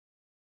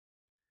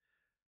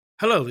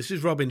Hello, this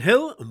is Robin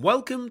Hill, and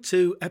welcome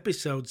to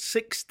episode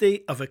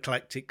 60 of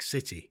Eclectic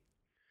City.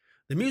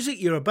 The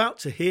music you're about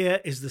to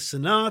hear is the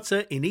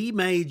Sonata in E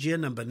major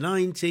number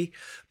 90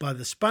 by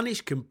the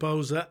Spanish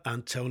composer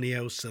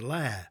Antonio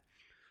Soler.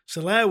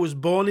 Soler was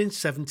born in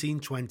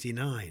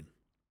 1729.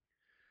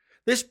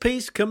 This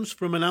piece comes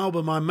from an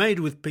album I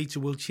made with Peter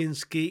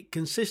Wilczynski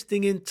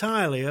consisting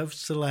entirely of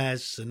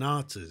Soler's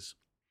sonatas.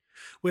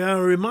 We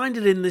are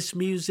reminded in this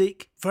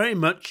music very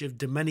much of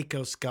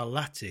Domenico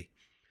Scarlatti,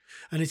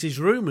 and it is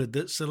rumoured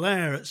that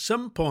Soler at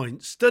some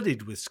point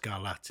studied with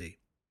Scarlatti.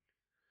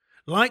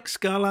 Like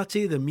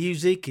Scarlatti, the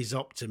music is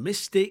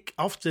optimistic,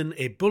 often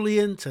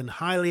ebullient and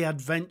highly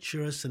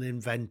adventurous and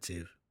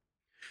inventive.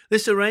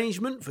 This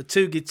arrangement for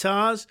two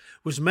guitars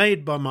was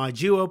made by my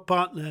duo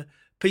partner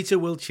Peter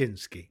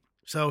Wilczynski.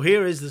 So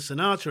here is the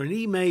Sonata in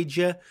E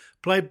major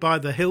played by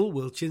the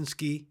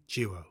Hill-Wilczynski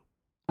duo.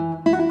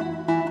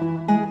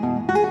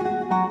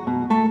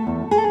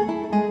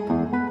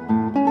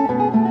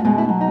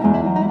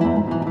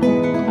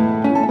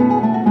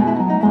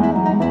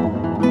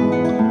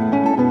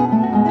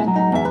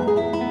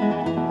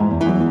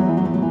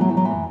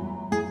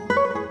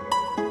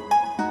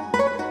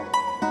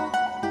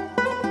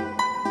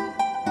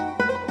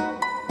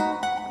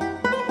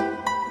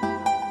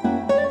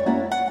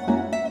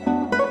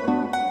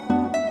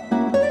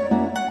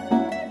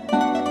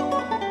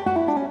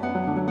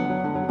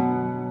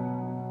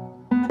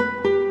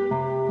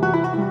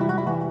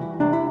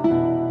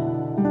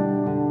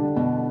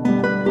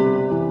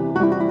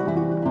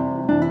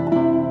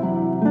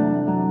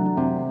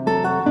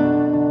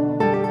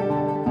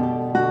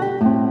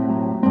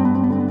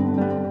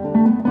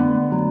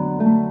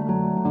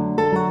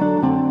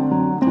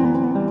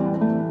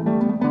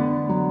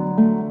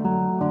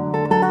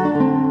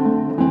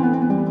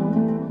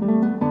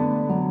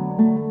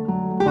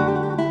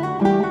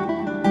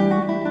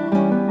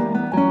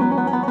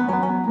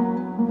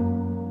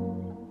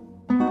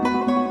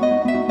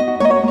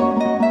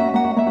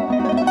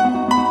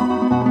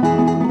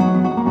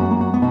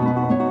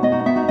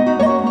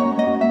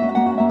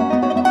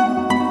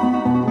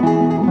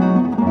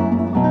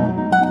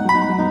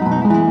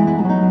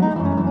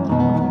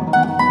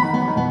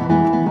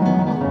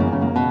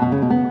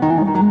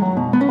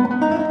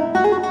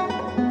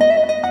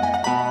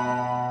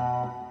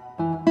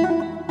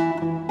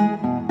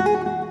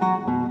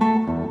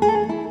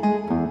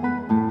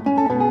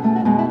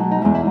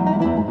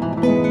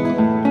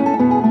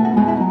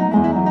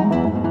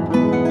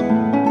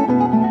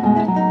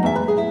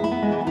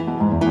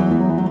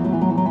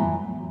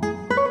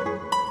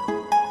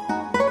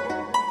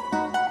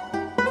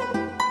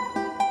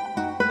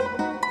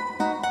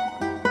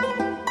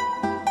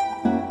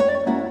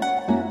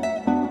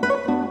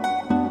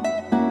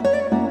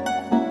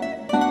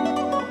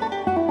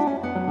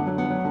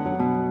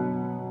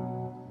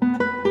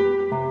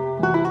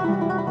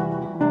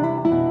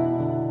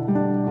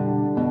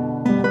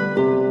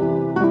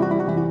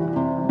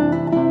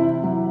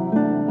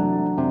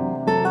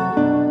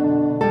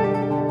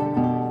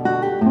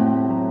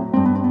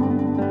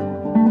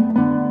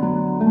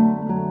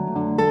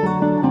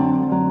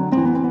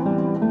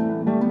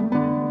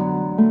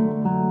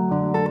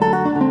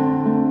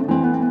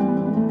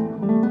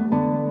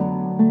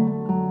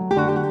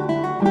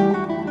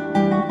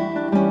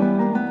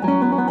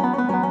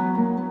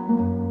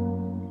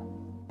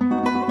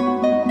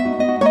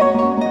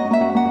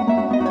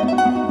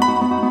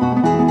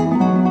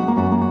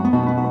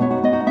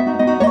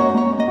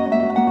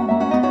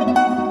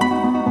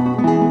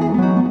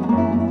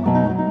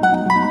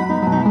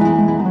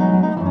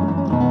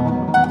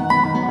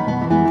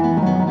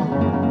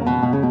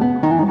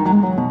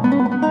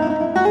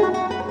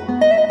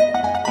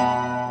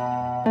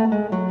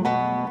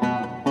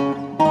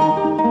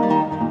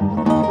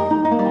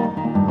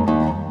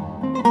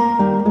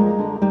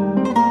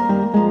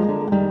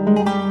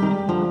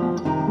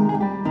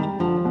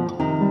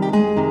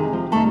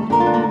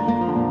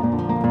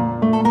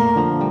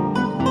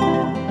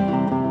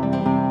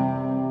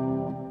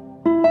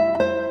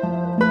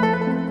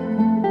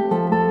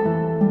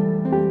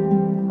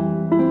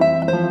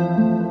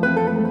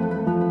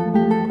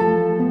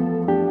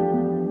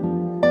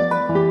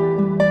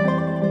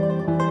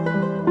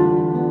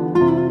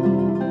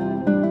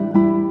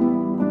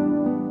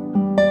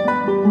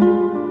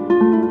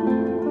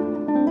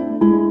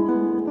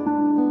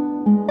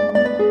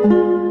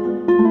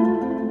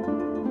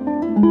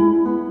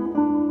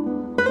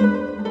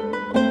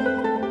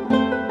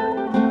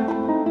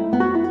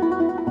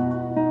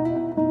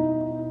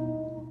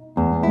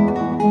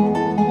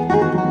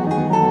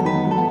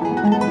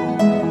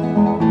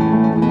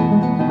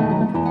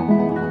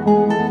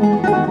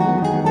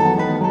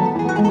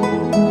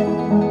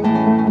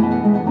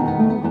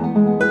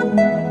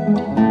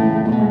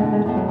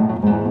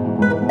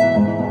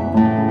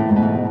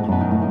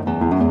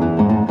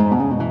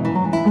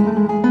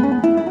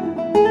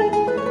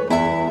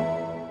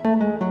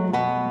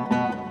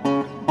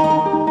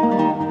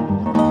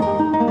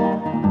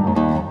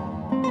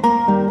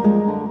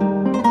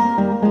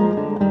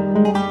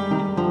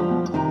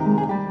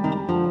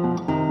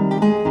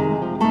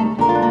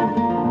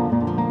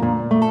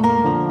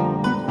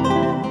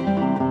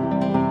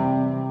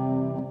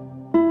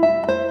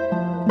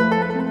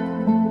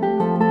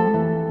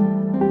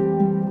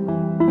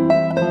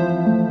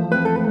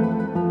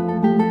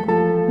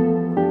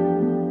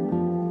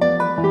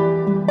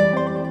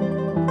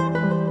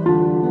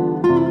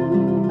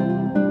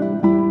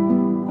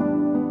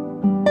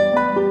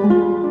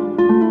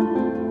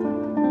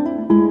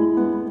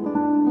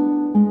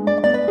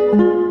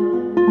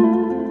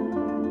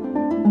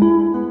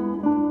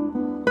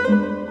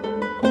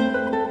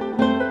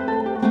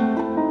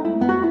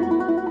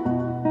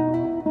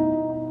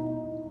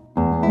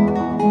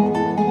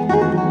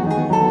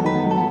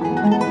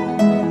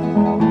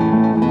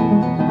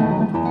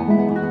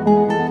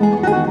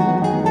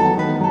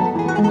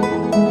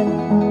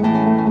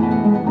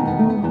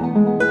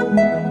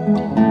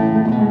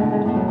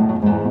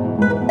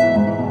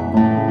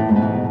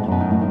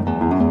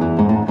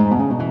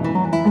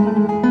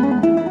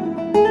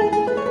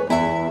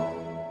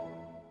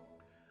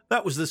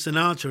 That was the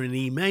Sonata in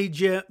E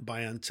major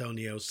by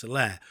Antonio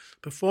Soler,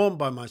 performed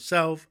by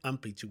myself and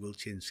Peter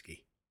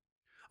Wilczynski.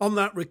 On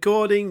that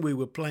recording, we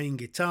were playing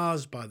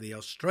guitars by the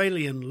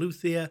Australian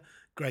luthier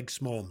Greg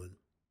Smallman.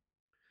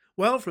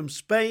 Well, from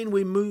Spain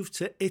we moved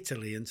to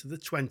Italy into the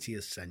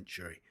 20th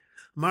century.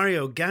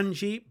 Mario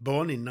Gangi,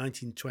 born in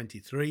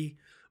 1923,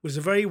 was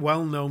a very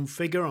well-known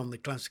figure on the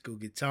classical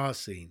guitar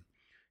scene.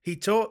 He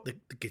taught the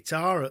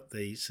guitar at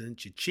the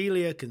St.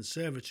 Cecilia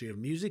Conservatory of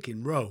Music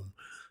in Rome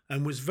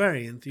and was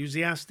very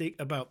enthusiastic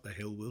about the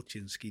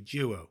Hill-Wilczynski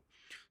duo.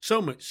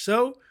 So much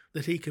so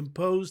that he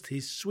composed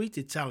his Suite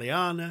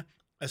Italiana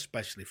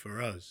especially for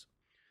us.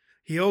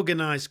 He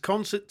organised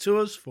concert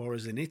tours for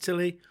us in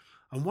Italy,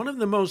 and one of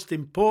the most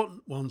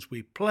important ones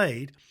we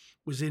played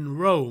was in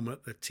Rome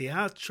at the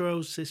Teatro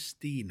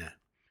Sistina.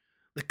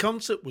 The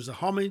concert was a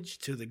homage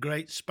to the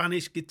great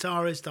Spanish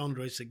guitarist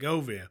Andres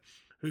Segovia,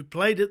 who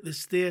played at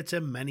this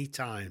theatre many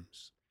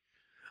times.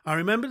 I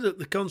remember that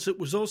the concert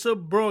was also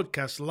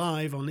broadcast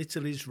live on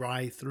Italy's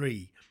Rai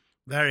 3,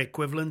 their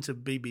equivalent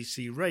of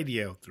BBC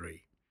Radio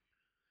 3.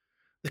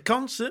 The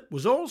concert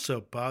was also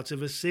part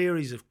of a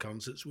series of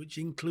concerts which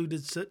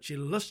included such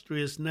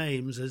illustrious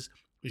names as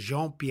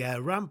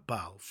Jean-Pierre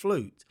Rampal,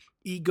 flute,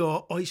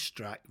 Igor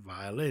Oistrakh,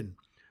 violin,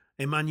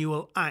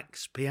 Emmanuel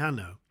Axe,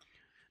 piano,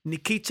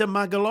 Nikita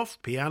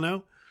Magalov,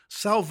 piano,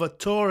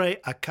 Salvatore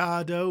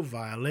Accardo,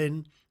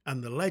 violin,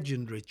 and the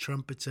legendary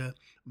trumpeter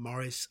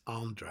Maurice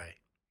Andre.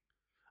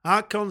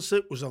 Our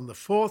concert was on the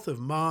 4th of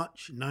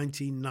March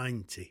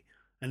 1990,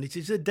 and it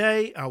is a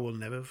day I will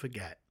never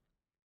forget.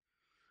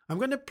 I'm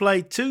going to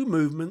play two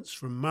movements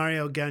from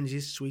Mario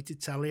Gangi's Suite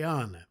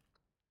Italiana.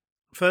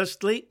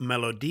 Firstly,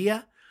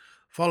 Melodia,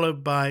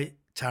 followed by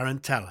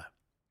Tarantella.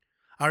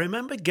 I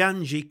remember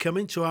Gangi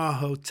coming to our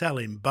hotel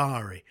in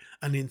Bari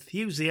and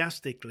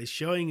enthusiastically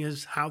showing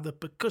us how the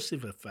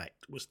percussive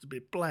effect was to be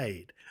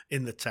played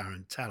in the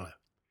Tarantella.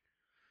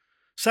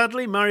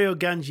 Sadly, Mario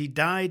Gangi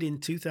died in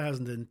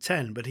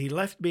 2010, but he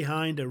left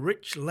behind a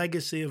rich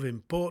legacy of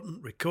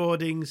important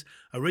recordings,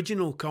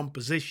 original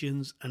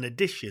compositions and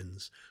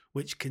editions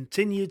which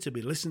continue to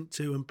be listened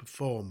to and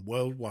performed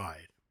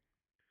worldwide.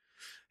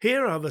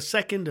 Here are the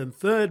second and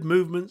third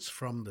movements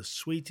from the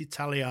Suite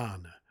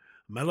Italiana.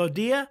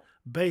 Melodia,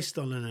 based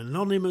on an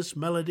anonymous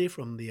melody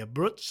from the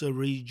Abruzzo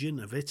region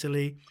of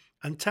Italy,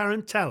 and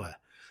Tarantella,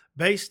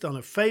 based on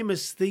a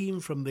famous theme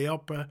from the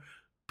opera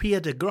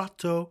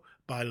Piedigrotto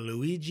by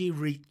Luigi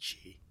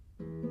Ricci.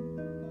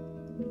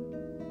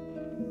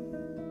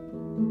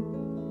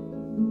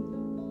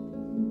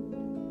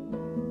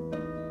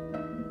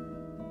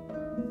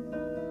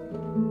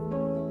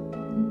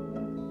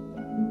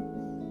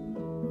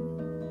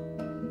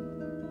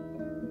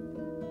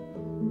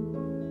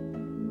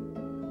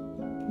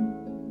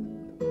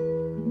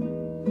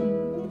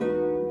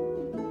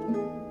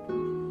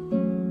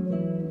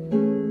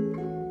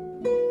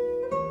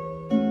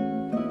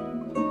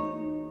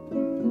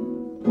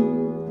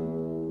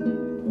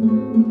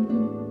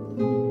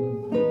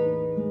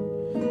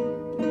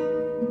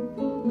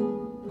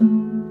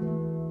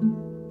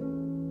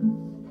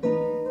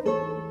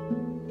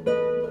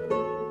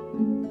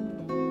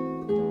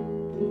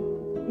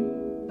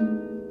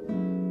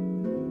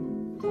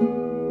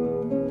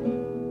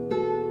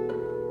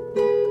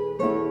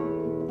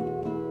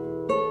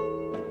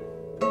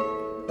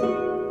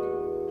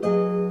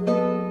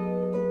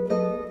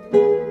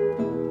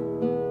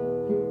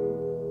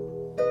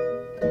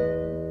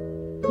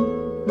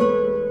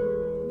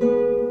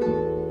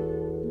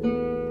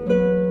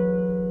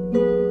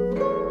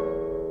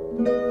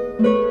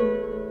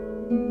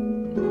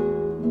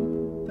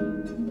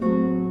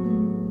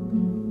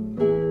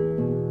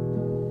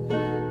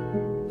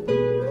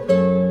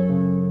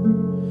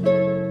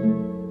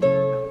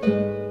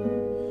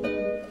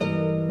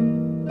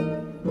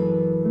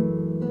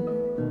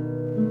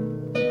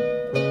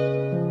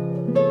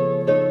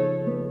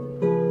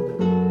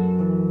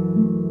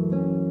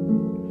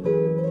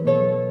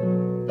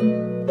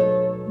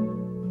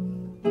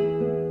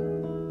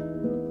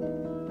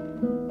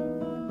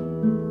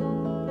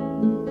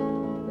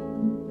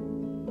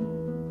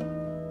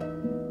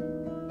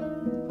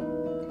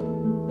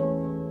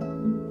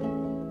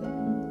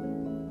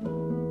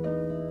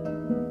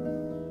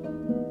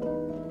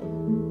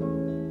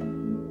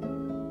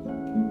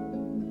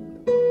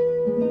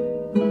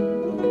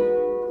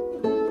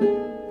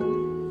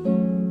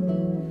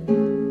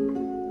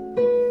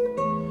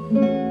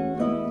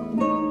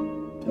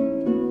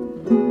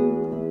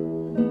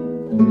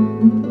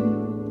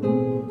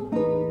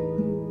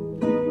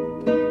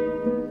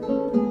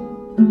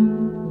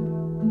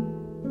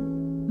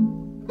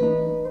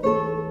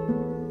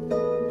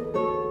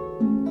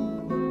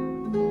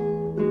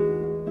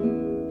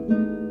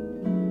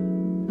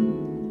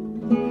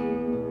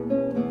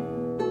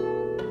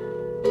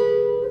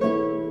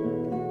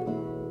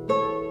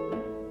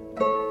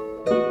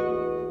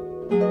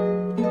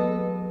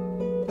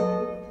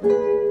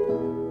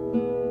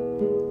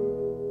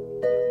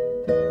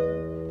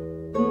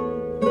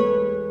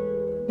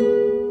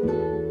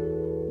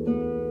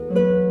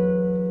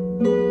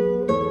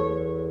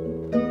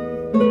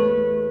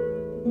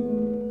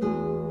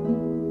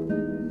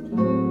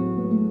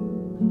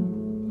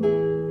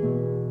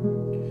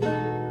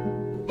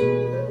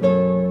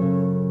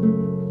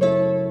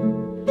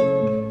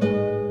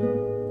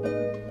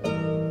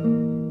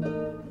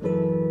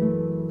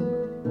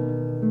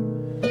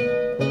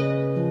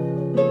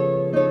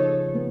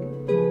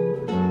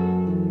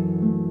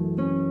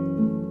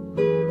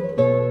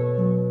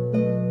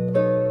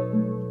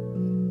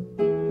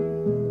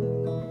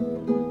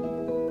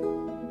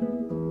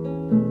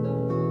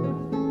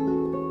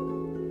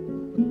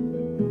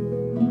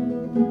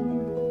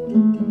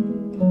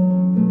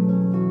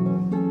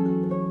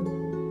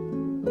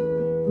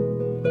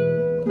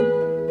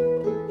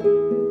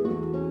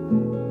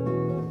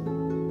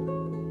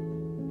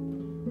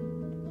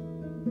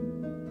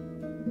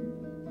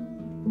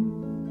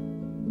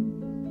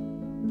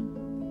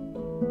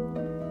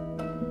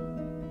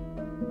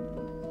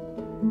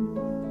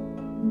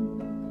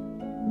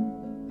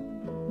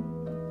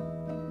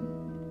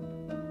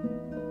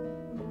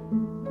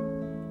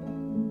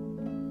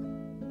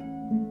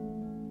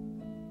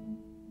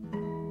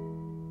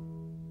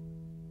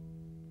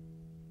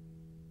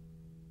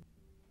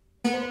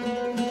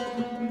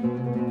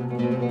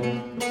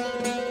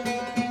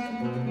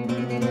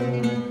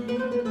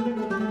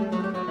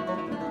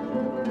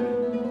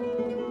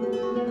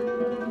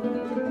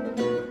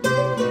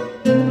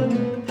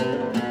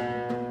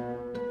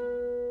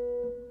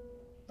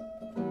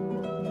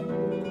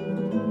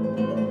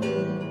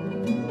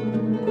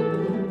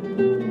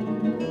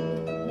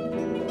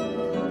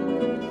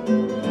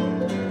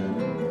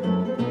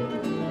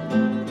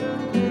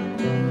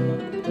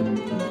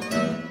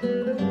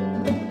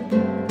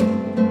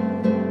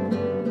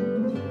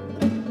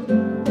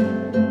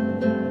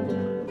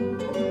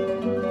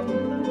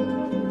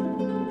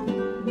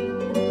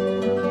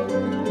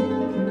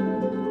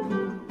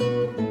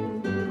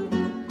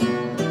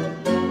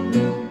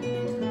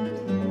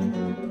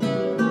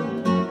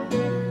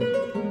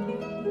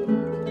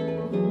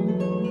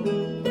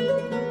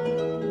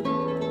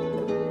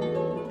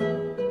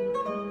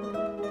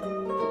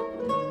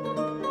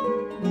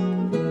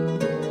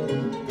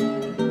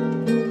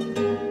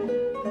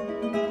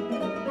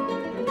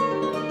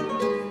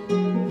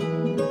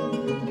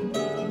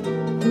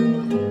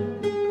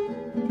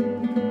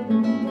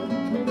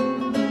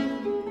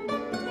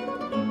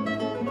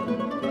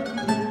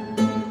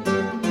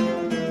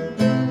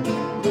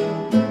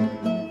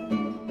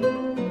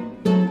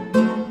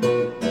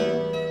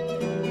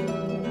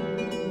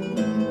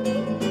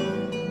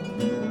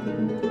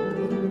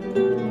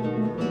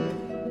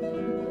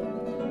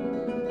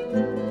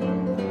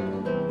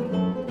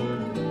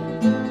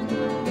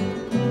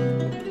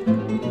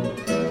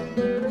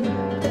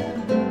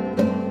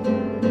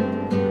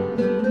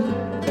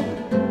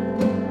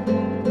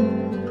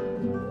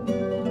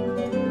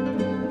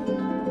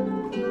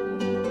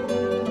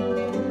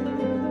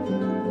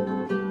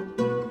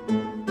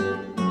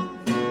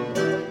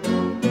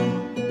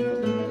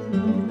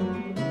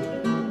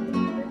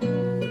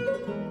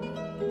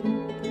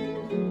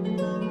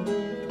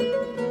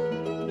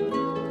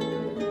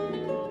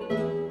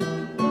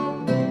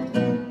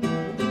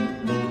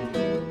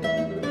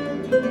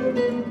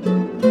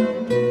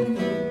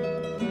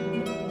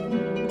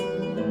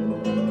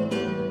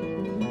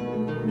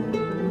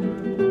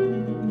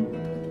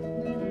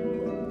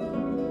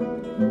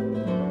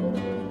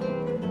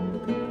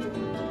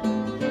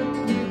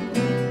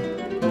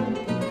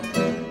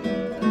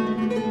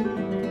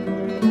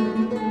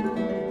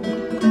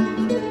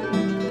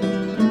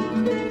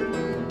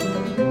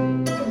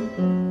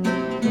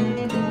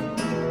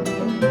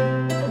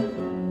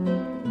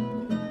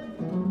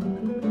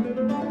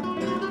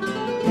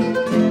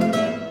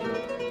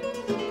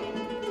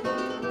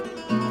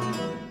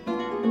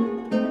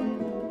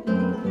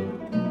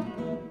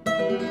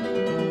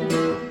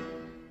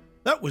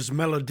 That was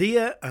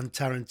Melodia and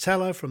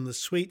Tarantella from the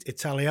Suite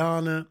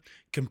Italiana,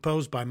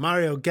 composed by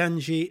Mario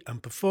Ganji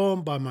and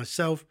performed by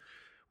myself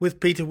with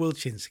Peter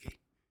Wilczynski.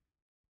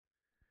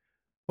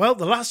 Well,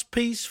 the last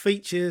piece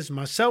features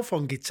myself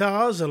on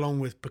guitars along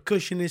with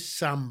percussionist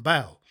Sam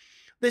Bell.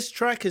 This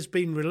track has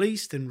been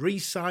released and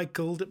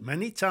recycled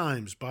many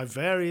times by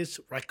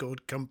various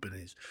record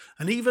companies,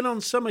 and even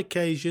on some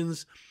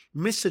occasions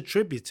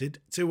misattributed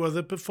to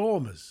other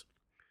performers.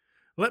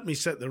 Let me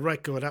set the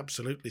record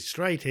absolutely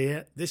straight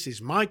here. This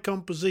is my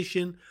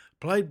composition,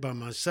 played by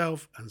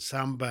myself and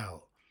Sam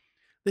Bell.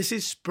 This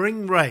is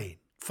Spring Rain.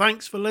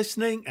 Thanks for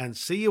listening and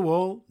see you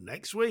all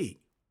next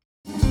week.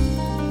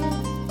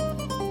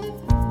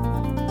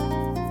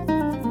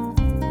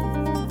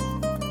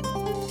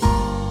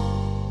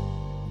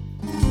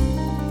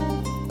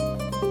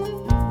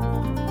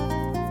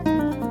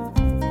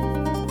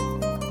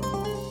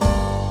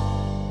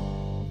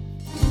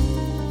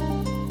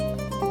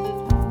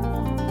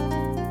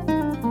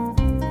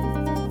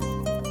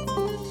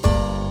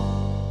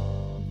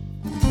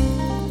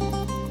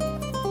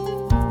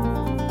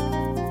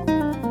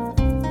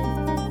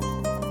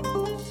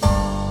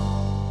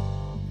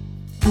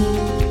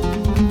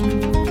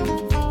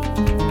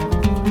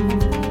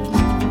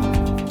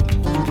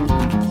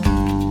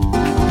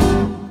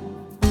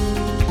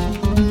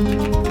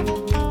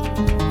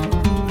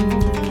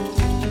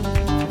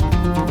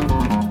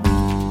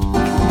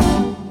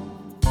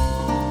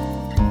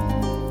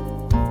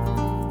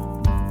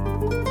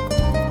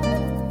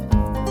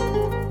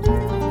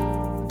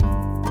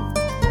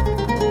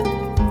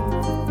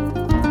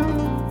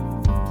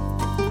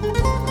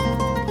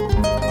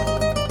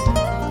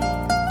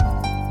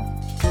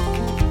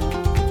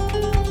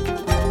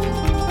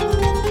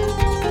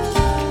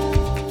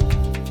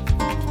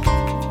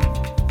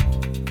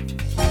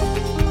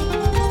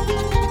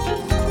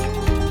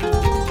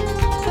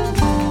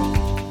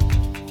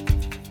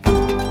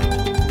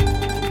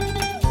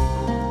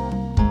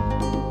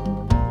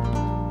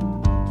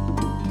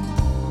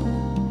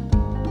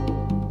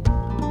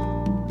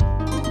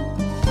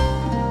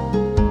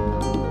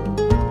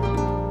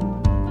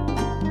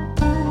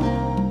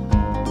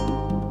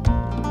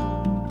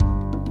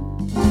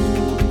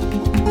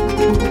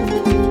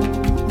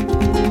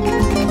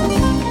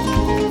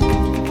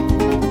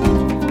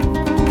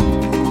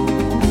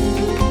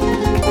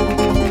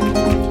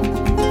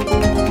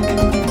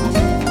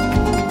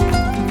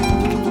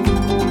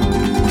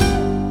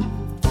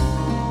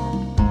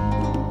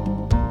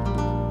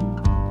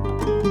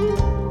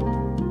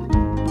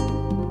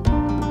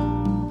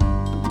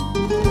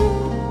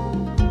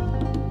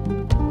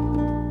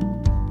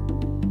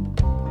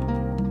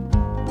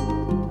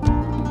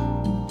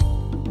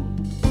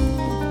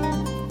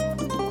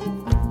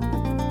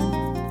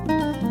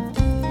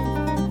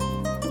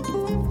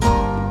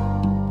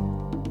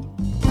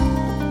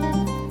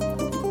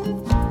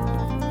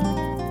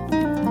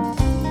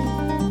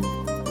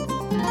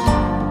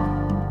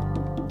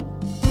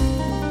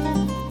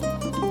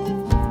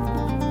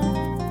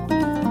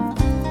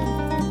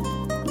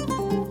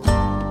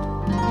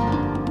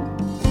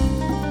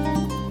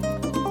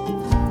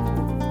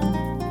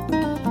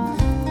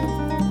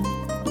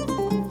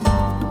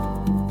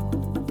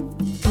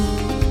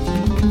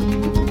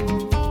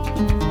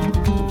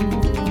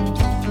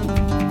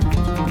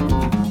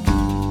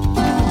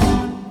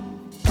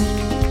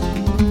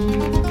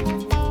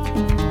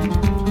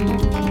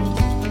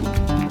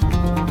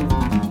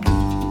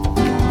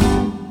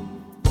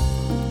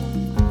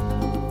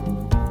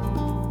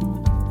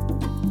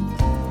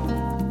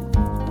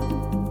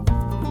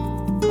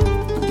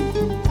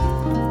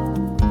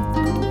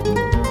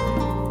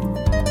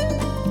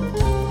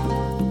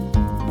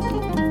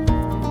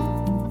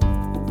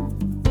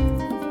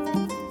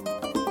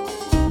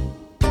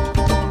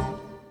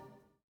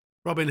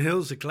 Robin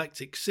Hill's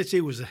Eclectic City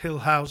was a Hill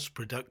House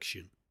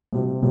production.